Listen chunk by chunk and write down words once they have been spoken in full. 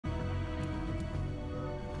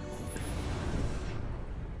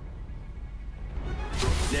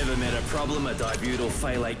Never met a problem a dibutyl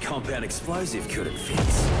phthalate compound explosive couldn't fix.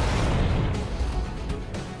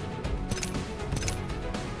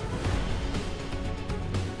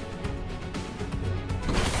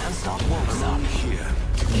 Can't stop, won't stop. Here,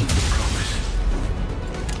 to keep the promise.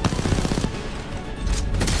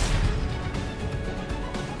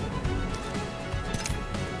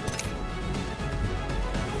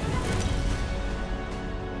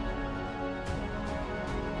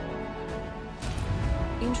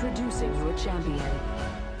 Introducing your champion.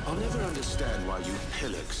 I'll never understand why you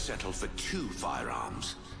pillocks settle for 2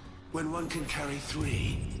 firearms, when one can carry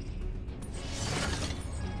 3.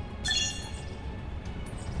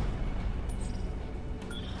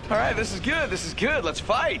 Alright, this is good, let's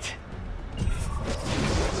fight!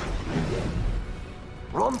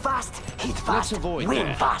 Run fast, hit fast, Let's avoid win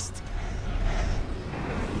that. fast.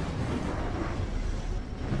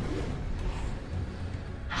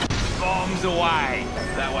 Bombs away!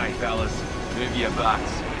 That way, fellas. Move your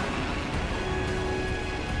butts.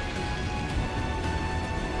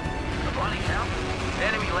 Body count.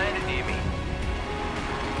 Enemy landed near me.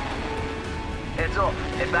 Heads up.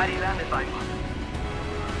 A baddie landed by me.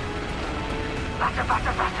 Faster,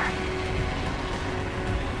 faster, faster.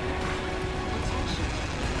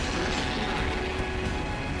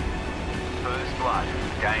 First blood.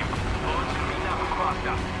 Game. Bullets can be knuckle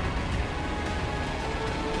cluster.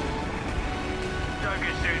 Don't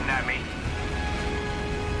get shooting at me.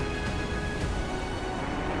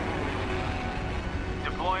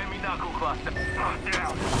 Deploying me knuckle cluster.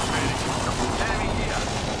 Down. Enemy here.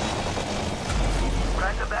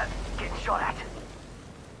 Right to that. Getting shot at.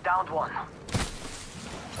 Downed one.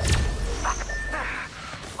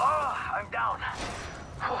 Oh, I'm down.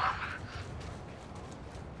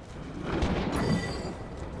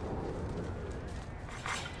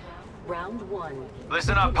 Round 1.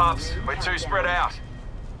 Listen up, pups. We're too spread out.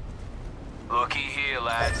 Looky here,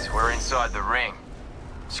 lads. We're inside the ring.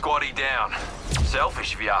 Squatty down.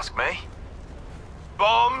 Selfish, if you ask me.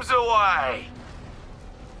 Bombs away!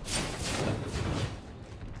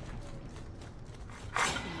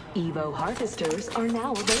 Evo harvesters are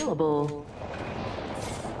now available.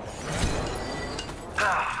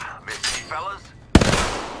 Missed me, fellas?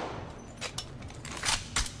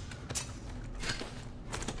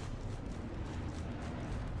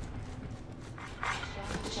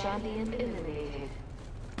 Champion eliminated.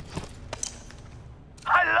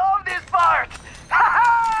 I love this part! Ha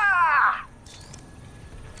ha!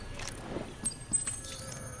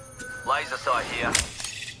 Laser sight here.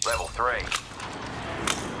 Level 3.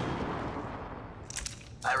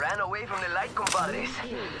 I ran away from the light, compadres.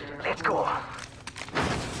 Let's go.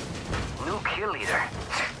 New kill leader.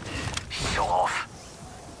 Show off.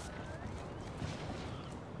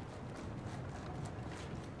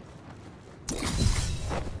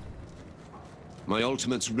 My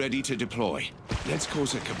ultimate's ready to deploy. Let's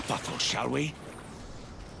cause a kerfuffle, shall we?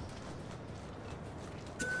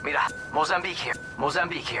 Mira, Mozambique here.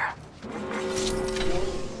 Mozambique here.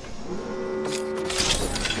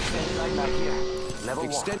 Light back here. Level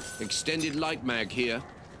 1. Extended light mag here.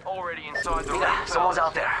 Already inside the ring. Someone's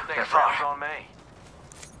out there. They're far. On me.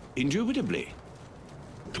 Indubitably.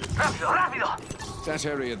 Rápido, rápido! That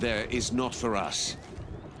area there is not for us.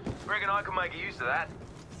 Reckon I can make use of that.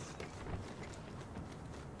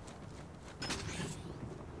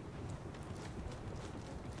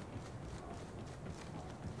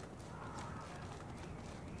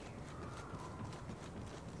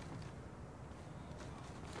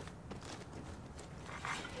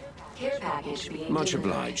 Care package being Much delivered.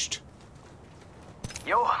 obliged.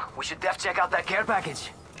 Yo, we should def check out that care package.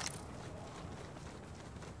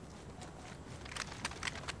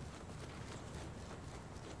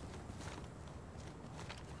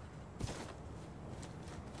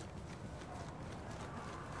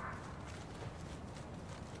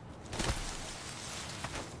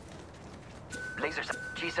 Lasers,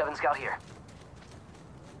 G7 scout here.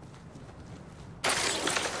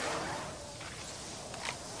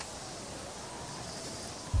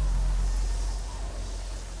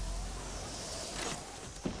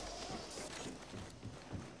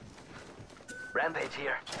 Rampage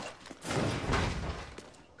here.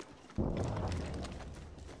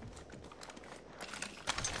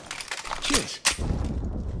 Cheers.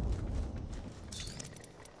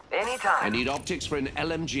 Anytime. I need optics for an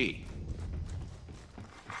LMG.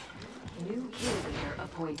 New kill leader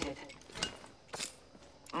appointed.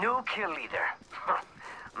 New kill leader.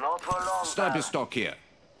 Not for long. Sniper pal. stock here.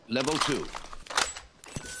 Level 2.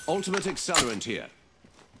 Ultimate accelerant here.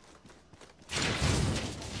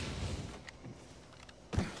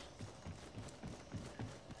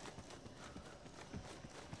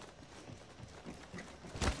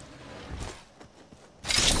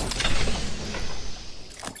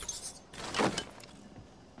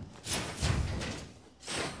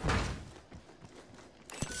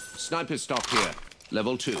 Sniper stock here.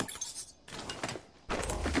 Level 2.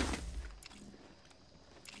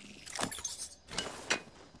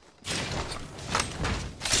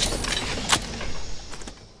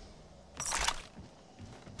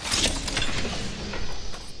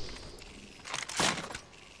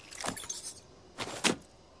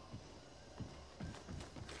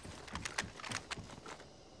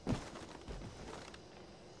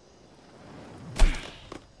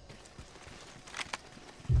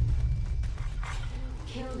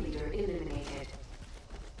 Kill leader eliminated.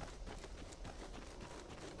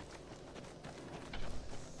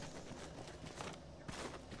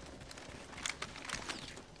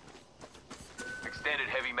 Extended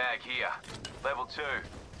heavy mag here. Level 2.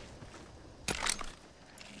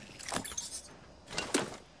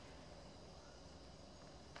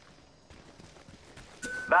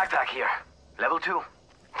 Backpack here. Level 2.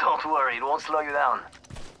 Don't worry, it won't slow you down.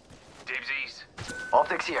 Dibsies.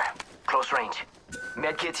 Optics here. Close range.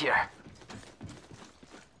 Medkit here.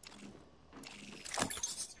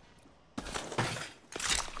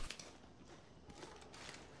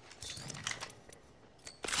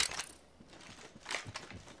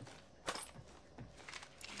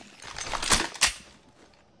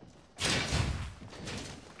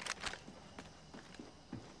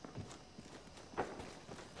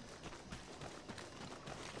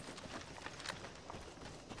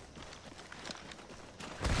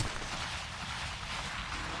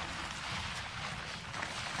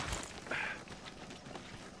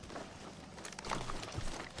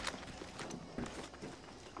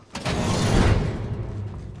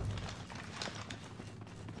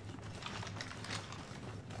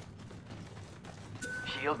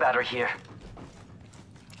 Shield battery here.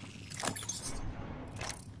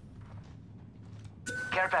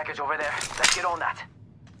 Care package over there. Let's get on that.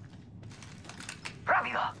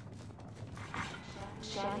 Rápido!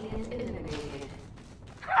 Champion eliminated.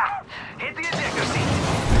 Ha! Hit the ejector seat!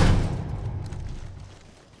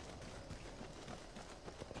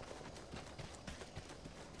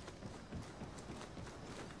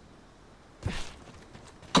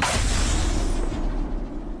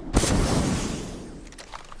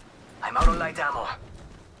 I'm out of light ammo.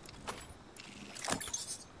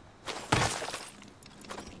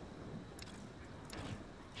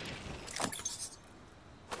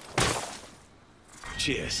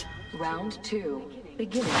 Cheers. Round 2.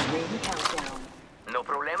 Beginning ring countdown. No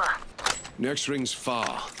problema. Next ring's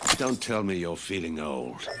far. Don't tell me you're feeling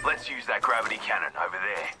old. Let's use that gravity cannon over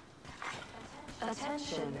there.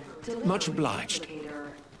 Attention. Much obliged. Replicator.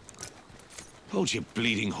 Hold your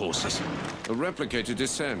bleeding horses. The replicator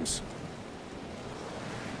descends.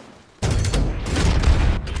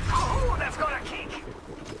 Oh, that's got a kick!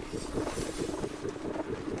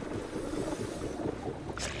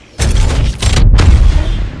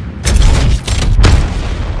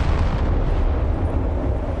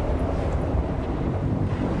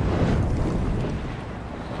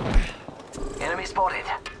 Enemy spotted.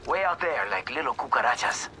 Way out there, like little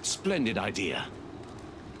cucarachas. Splendid idea.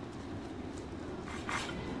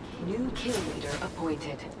 New kill leader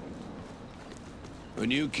appointed. A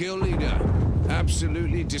new kill leader.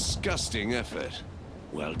 Absolutely disgusting effort.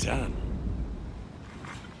 Well done.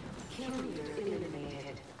 Kill leader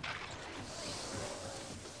eliminated.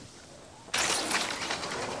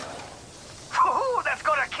 Oh, that's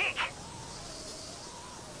got a kick!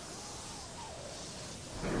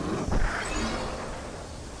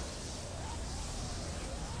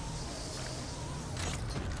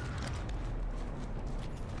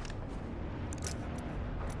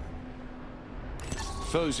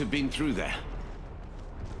 Foes have been through there.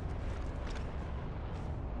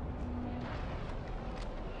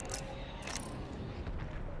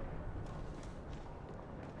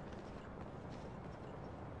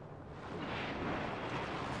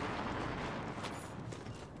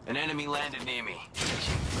 An enemy landed near me.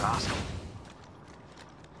 Rascal.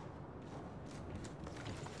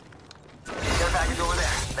 Care package over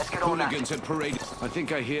there. Let's get on that. Hooligans at parade. I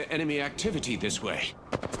think I hear enemy activity this way.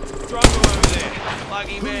 Struggle over there.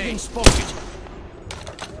 Lucky me. Hooligan spotted.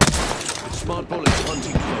 Smart bullets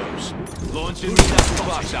hunting foes. Launching the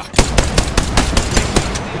butter.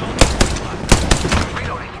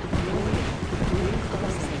 Reloading.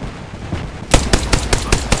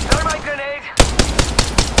 Thermite grenade.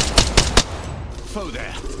 Foe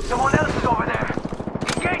there. Someone else is over there.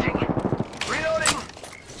 Engaging. Reloading.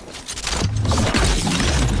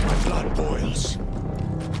 My blood boils.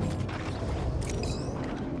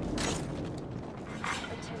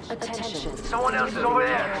 Attention. Someone else is over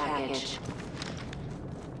there. Package.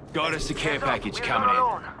 Got us a care Heads up, package we're coming not in.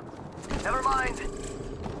 alone. Never mind.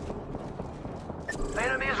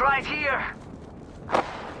 Enemy is right here.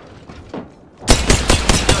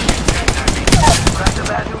 Crack the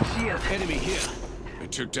bad news shield. Enemy here. I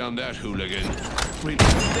took down that hooligan. I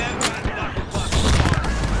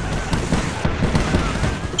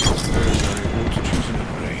want to choose an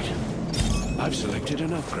upgrade. I've selected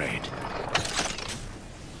an upgrade.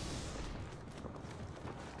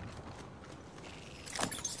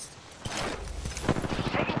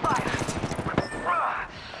 Taking fire.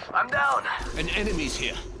 I'm down. An enemy's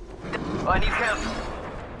here. I need help.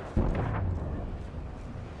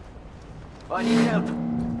 I need help.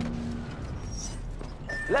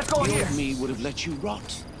 Let's go You here. and me would have let you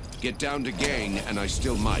rot. Get down to gang, and I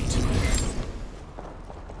still might.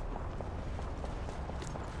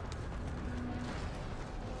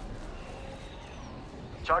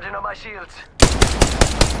 Charging on my shields.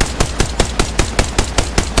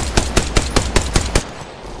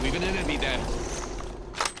 We've an enemy there.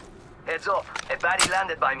 Heads up. A baddie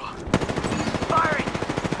landed by me. Firing.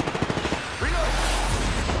 Reload.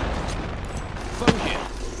 Phone here.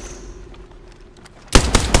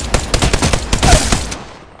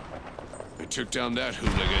 I took down that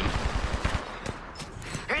hooligan.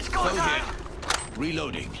 It's go Phone time. here.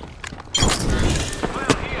 Reloading.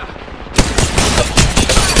 Well, here.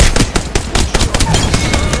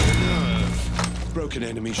 Broken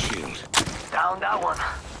enemy shield. Down that one.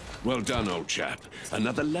 Well done, old chap.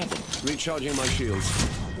 Another level. Recharging my shields.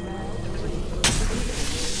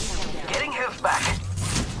 Getting health back.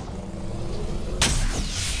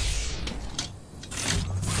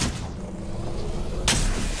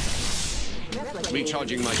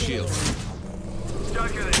 Recharging my shields.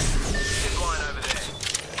 Joker there. Zip line over there.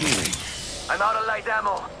 Healing. I'm out of light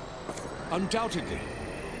ammo. Undoubtedly.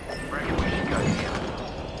 Reckon we should go here.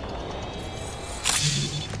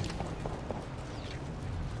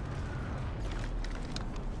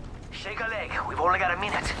 Shake a leg. We've only got a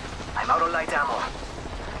minute. I'm out of light ammo.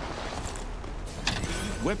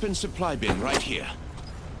 Weapon supply bin right here.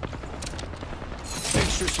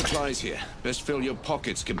 Extra supplies here. Best fill your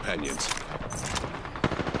pockets, companions.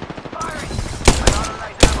 Firing! I'm out of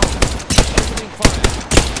light ammo. Opening fire.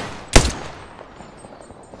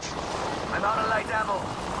 I'm out of light ammo.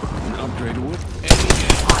 An upgrade award. Enemy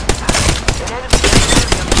here. An enemy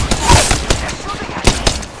they're shooting at me.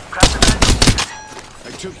 Grab the gun. I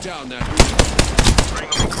took down that hooligan. Bring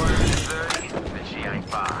me closer to 30, but she ain't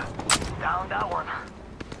far. Down that one.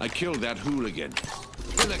 I killed that hooligan.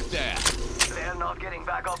 Kill it there. They're not getting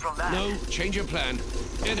back up from that. No, change your plan.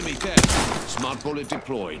 Enemy dead. Smart bullet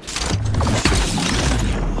deployed.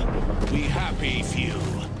 We happy few.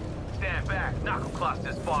 Stand back. Knuckle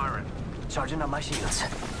cluster's firing. Charging on my shields.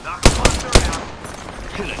 Knuckle cluster out.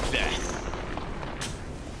 Kill it there.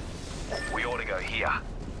 We ought to go here.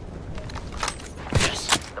 Yes.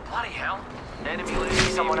 The bloody hell? Enemy lady.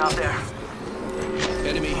 Someone out there.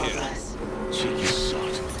 Enemy here. Cheeky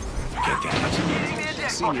sod. Forget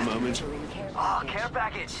that. Senior moment. Oh, care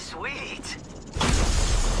package. Sweet.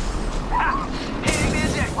 Ha! Hitting the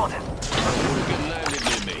eject button. Hooligan landed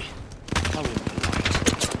near me. How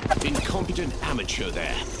impolite. Incompetent amateur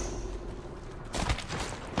there.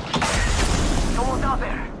 Someone's out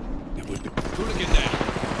there. It would be hooligan there.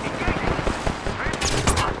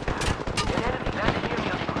 An enemy landed near me.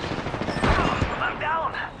 I'm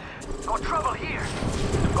down. Got trouble here.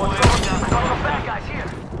 Got trouble down. Got some bad guys here.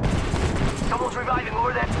 Someone's reviving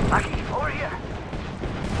over there. Lucky, over here.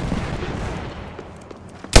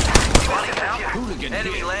 Hooligan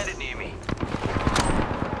Enemy here. landed near me.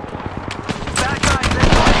 Bad guys, let's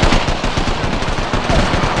go.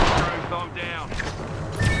 Roof, I'm down.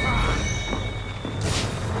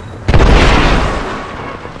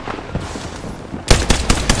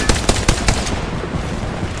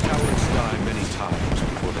 Cowards die many times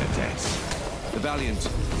before their deaths. The valiant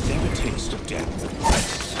never taste of death.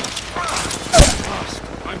 Fast.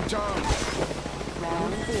 I'm down.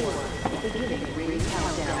 Round 4. Beginning ring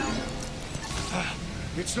countdown.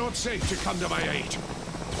 It's not safe to come to my aid.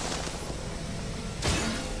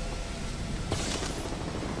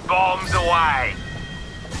 Bombs away.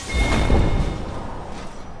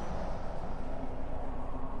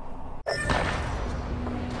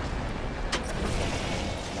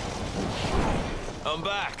 I'm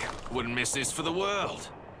back. Wouldn't miss this for the world.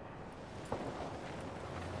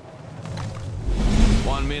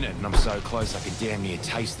 1 minute and I'm so close I can damn near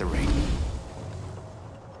taste the ring.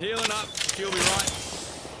 Healing up. She'll be right.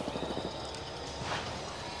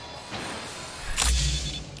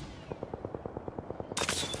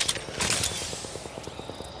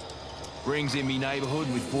 Ring's in me neighborhood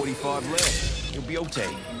with 45 left. You'll be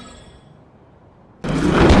okay.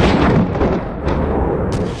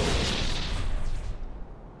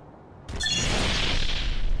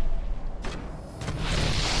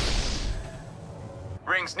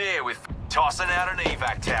 Ring's near with tossing out an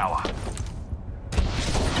evac tower.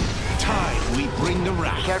 Time we bring the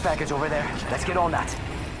rack. Care package over there. Let's get on that.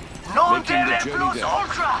 Non Making the te journey plus there.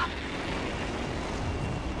 ultra!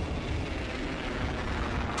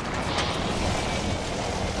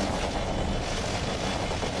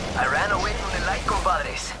 I ran away from the light,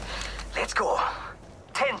 compadres. Let's go.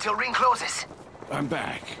 10 till ring closes. I'm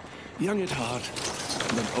back. Young at heart,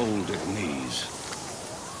 but old at knees.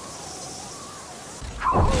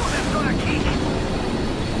 Ooh, that's got a kick.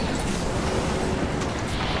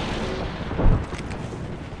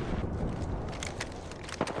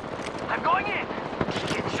 I'm going in.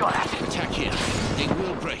 Getting shot at. Attack here. It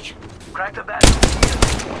will break. Crack the battery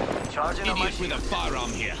here. Charging on my Idiot with a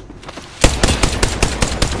firearm here.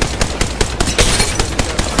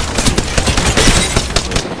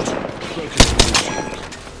 Broken shield.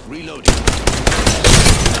 Reloading.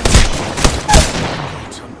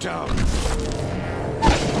 Right, I'm down.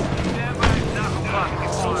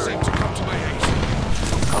 It's all set to come to my aid.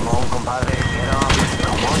 Come on, compadre, get up.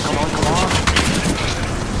 Come on, come on, come on.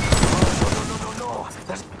 No.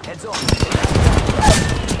 There's heads up.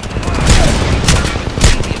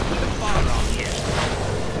 Idiot with a firearm here.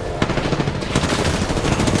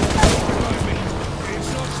 Revive me. It's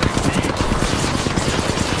not safe.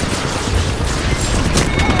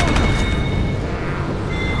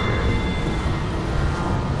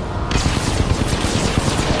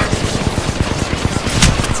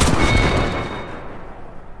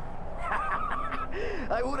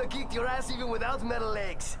 I would have kicked your ass even without metal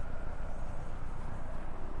legs.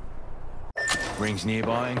 Ring's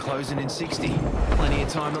nearby and closing in 60. Plenty of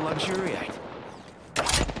time to luxuriate.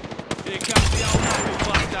 Here comes the old knuckle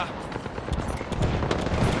buster.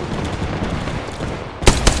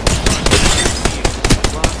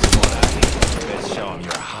 Last spot, eh? Best show him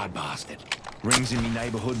you're a hard bastard. Ring's in me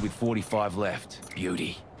neighborhood with 45 left.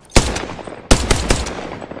 Beauty.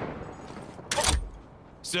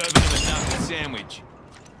 Serving him a knuckle sandwich.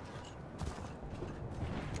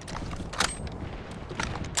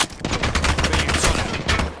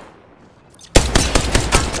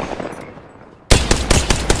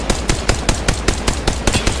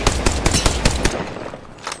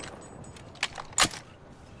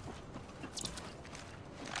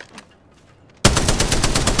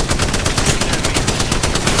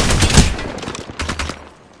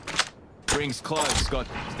 Ring's close, Scott.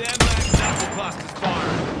 Stand back, knuckle clusters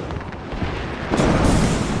firing.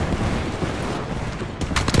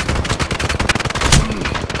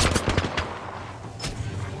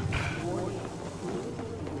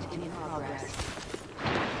 In progress.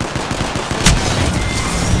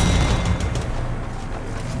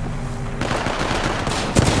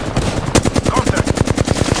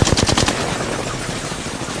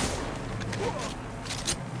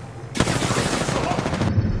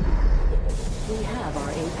 We have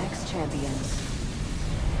our Apex champions.